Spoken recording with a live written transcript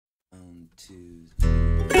2, 3.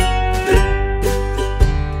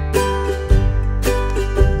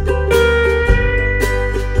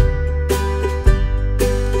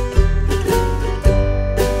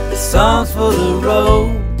 A song's for the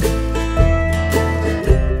road,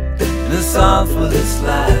 and a song for this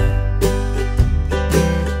life.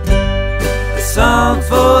 A song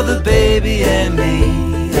for the baby and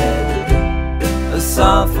me, a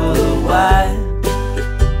song for the wife.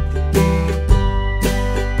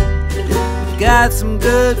 Got some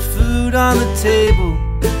good food on the table,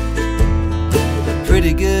 a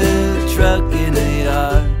pretty good truck in the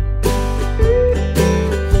yard.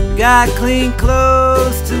 Got clean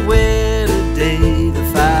clothes to wear today, the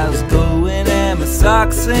fire's going and my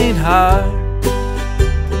socks ain't hard.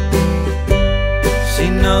 She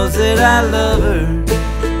knows that I love her,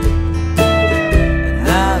 and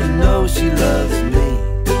I know she loves me.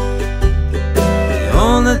 The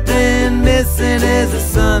only thing missing is the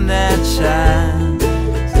sun that shines,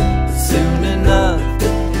 but soon enough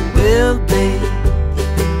it will be.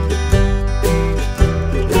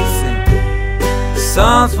 Sing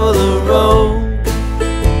songs for the road,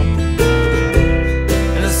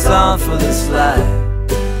 and a song for this life.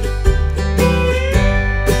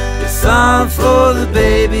 A song for the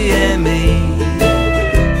baby and me,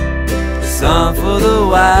 a song for the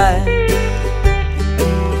wife.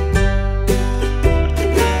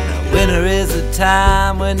 Winter is a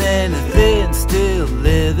time when anything's still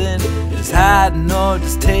living, is hiding or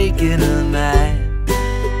just taking a night.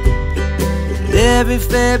 And every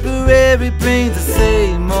February brings the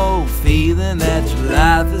same old feeling that your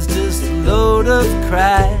life is just a load of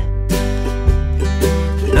crap.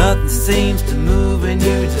 Nothing seems to move and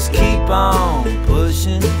you just keep on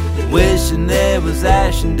pushing, wishing there was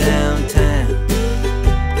action downtown.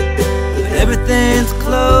 Everything's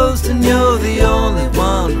closed and you're the only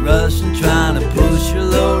one rushing, trying to push your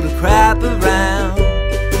load of crap around.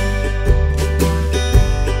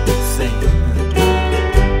 Sing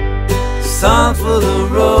a song for the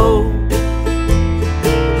road,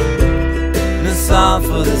 and a song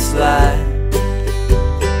for this life.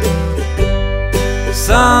 A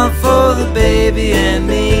song for the baby and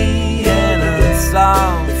me, and a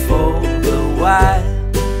song for the wife.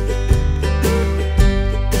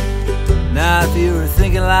 Now if you were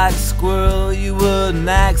thinking like a squirrel, you wouldn't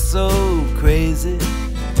act so crazy.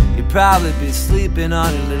 You'd probably be sleeping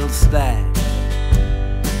on your little stash.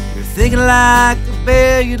 If you're thinking like a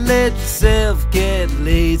bear, you'd let yourself get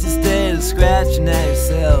lazy. Instead of scratching at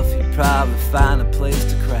yourself, you'd probably find a place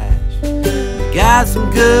to crash. We got some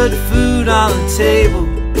good food on the table,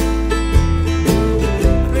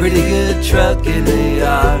 a pretty good truck in the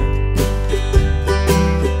yard.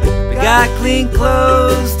 Got clean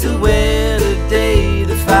clothes to wear today,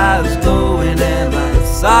 the fire's going and my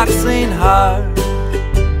socks ain't hard.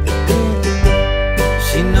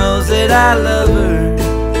 She knows that I love her,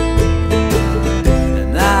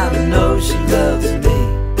 and I know she loves me.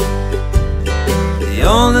 The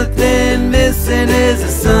only thing missing is the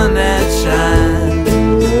sun that shines,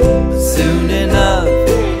 but soon enough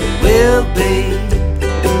it will be.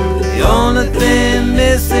 The only thing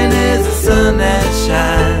missing is the sun that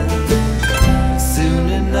shines,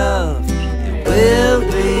 will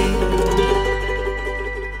be.